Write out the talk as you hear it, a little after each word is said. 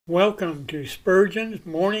Welcome to Spurgeon's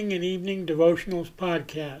Morning and Evening Devotionals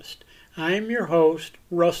Podcast. I am your host,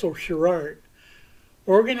 Russell Sherrard.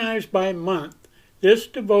 Organized by month, this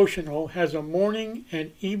devotional has a morning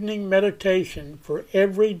and evening meditation for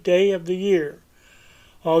every day of the year.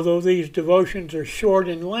 Although these devotions are short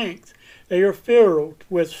in length, they are filled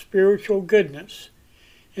with spiritual goodness.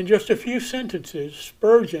 In just a few sentences,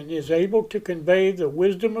 Spurgeon is able to convey the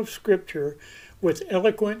wisdom of Scripture with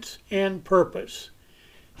eloquence and purpose.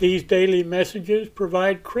 These daily messages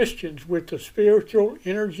provide Christians with the spiritual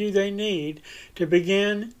energy they need to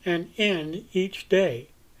begin and end each day.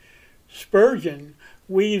 Spurgeon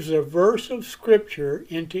weaves a verse of Scripture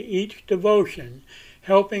into each devotion,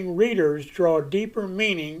 helping readers draw deeper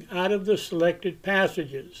meaning out of the selected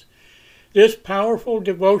passages. This powerful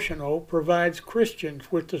devotional provides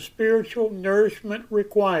Christians with the spiritual nourishment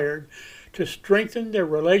required to strengthen their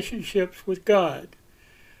relationships with God.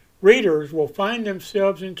 Readers will find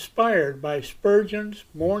themselves inspired by Spurgeon's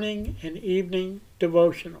morning and evening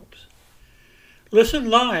devotionals.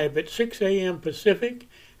 Listen live at 6 a.m. Pacific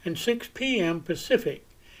and 6 p.m. Pacific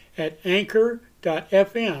at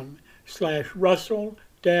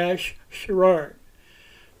anchor.fm/Russell-Sherrard.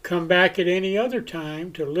 Come back at any other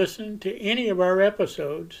time to listen to any of our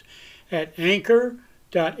episodes at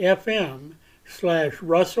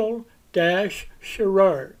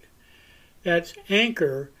anchor.fm/Russell-Sherrard. That's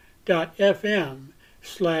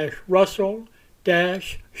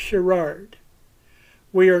anchor.fm/Russell-Sherrard.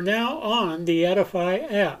 We are now on the Edify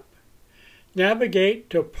app. Navigate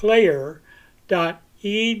to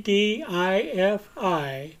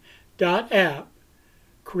player.edifi.app,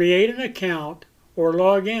 create an account, or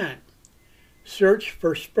log in. Search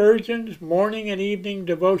for Spurgeon's Morning and Evening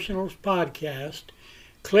Devotionals Podcast,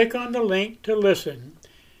 click on the link to listen,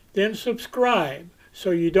 then subscribe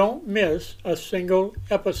so you don't miss a single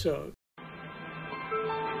episode.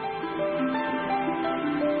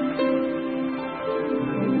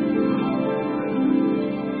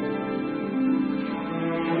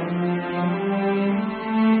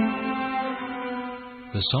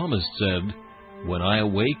 The psalmist said, "When I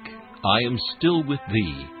awake, I am still with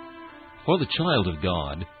Thee." For the child of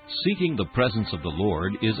God, seeking the presence of the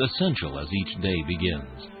Lord is essential as each day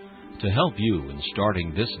begins. To help you in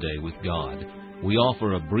starting this day with God, we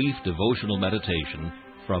offer a brief devotional meditation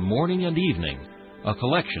from morning and evening, a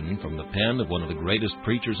collection from the pen of one of the greatest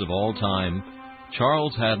preachers of all time,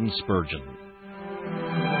 Charles Haddon Spurgeon.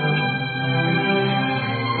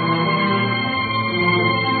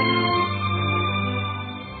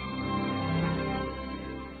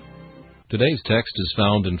 Today's text is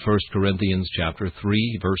found in 1 Corinthians chapter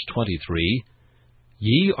 3, verse 23.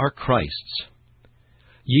 Ye are Christ's.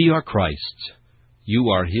 Ye are Christ's. You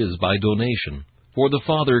are His by donation, for the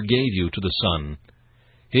Father gave you to the Son.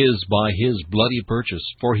 His by His bloody purchase,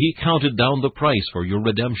 for He counted down the price for your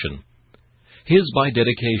redemption. His by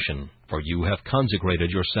dedication, for you have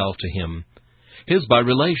consecrated yourself to Him. His by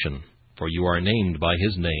relation, for you are named by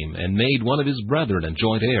His name, and made one of His brethren and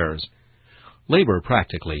joint heirs. Labor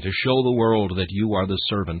practically to show the world that you are the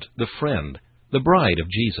servant, the friend, the bride of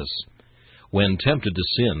Jesus. When tempted to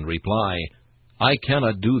sin, reply, I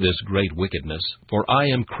cannot do this great wickedness, for I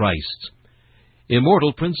am Christ's.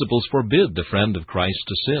 Immortal principles forbid the friend of Christ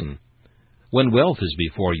to sin. When wealth is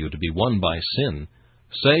before you to be won by sin,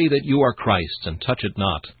 say that you are Christ's and touch it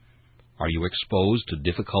not. Are you exposed to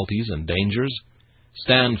difficulties and dangers?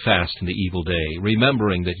 Stand fast in the evil day,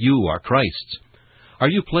 remembering that you are Christ's. Are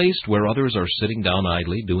you placed where others are sitting down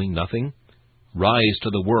idly, doing nothing? Rise to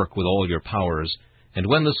the work with all your powers, and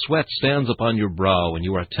when the sweat stands upon your brow and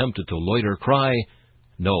you are tempted to loiter, cry,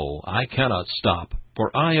 No, I cannot stop,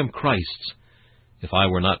 for I am Christ's. If I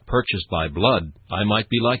were not purchased by blood, I might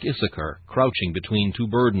be like Issachar, crouching between two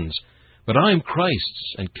burdens, but I am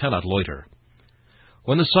Christ's and cannot loiter.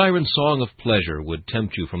 When the siren song of pleasure would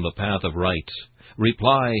tempt you from the path of right,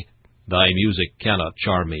 reply, Thy music cannot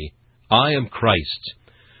charm me. I am Christ's.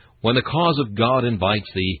 When the cause of God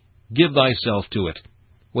invites thee, give thyself to it.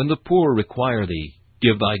 When the poor require thee,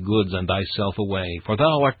 give thy goods and thyself away, for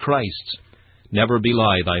thou art Christ's. Never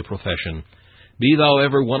belie thy profession. Be thou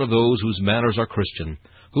ever one of those whose manners are Christian,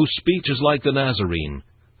 whose speech is like the Nazarene,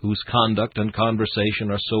 whose conduct and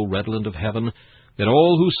conversation are so redolent of heaven, that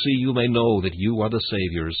all who see you may know that you are the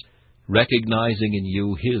Saviour's, recognizing in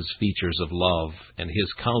you His features of love and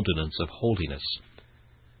His countenance of holiness.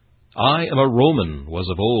 I am a Roman was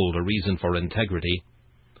of old a reason for integrity.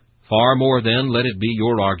 Far more then let it be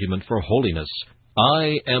your argument for holiness.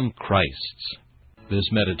 I am Christ's. This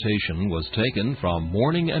meditation was taken from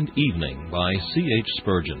Morning and Evening by C.H.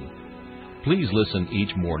 Spurgeon. Please listen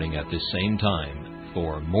each morning at this same time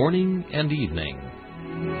for Morning and Evening.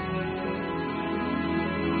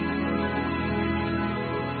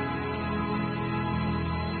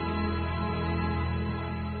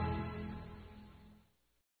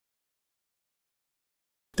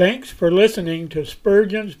 Thanks for listening to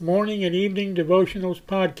Spurgeon's Morning and Evening Devotionals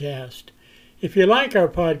podcast. If you like our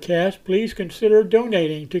podcast, please consider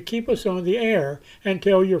donating to keep us on the air and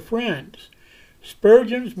tell your friends.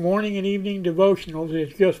 Spurgeon's Morning and Evening Devotionals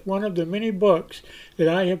is just one of the many books that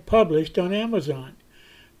I have published on Amazon.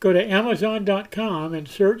 Go to Amazon.com and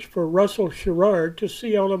search for Russell Sherrard to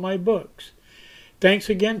see all of my books. Thanks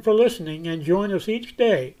again for listening, and join us each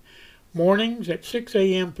day, mornings at 6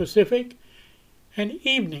 a.m. Pacific and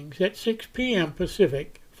evenings at 6 p.m.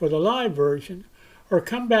 Pacific for the live version, or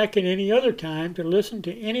come back at any other time to listen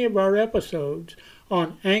to any of our episodes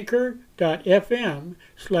on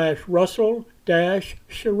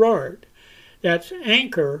anchor.fm/Russell-Sherrard. That's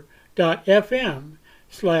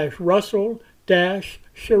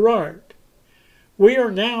anchor.fm/Russell-Sherrard. We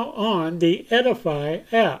are now on the Edify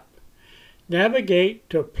app. Navigate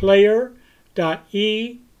to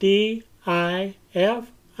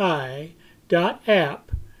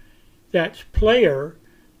player.edifi.app. That's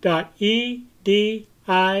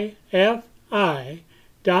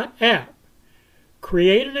player.edifi.app.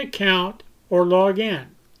 Create an account or log in.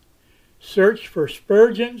 Search for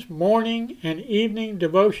Spurgeon's Morning and Evening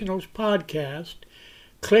Devotionals podcast.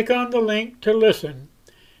 Click on the link to listen,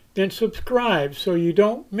 then subscribe so you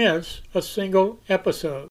don't miss a single episode.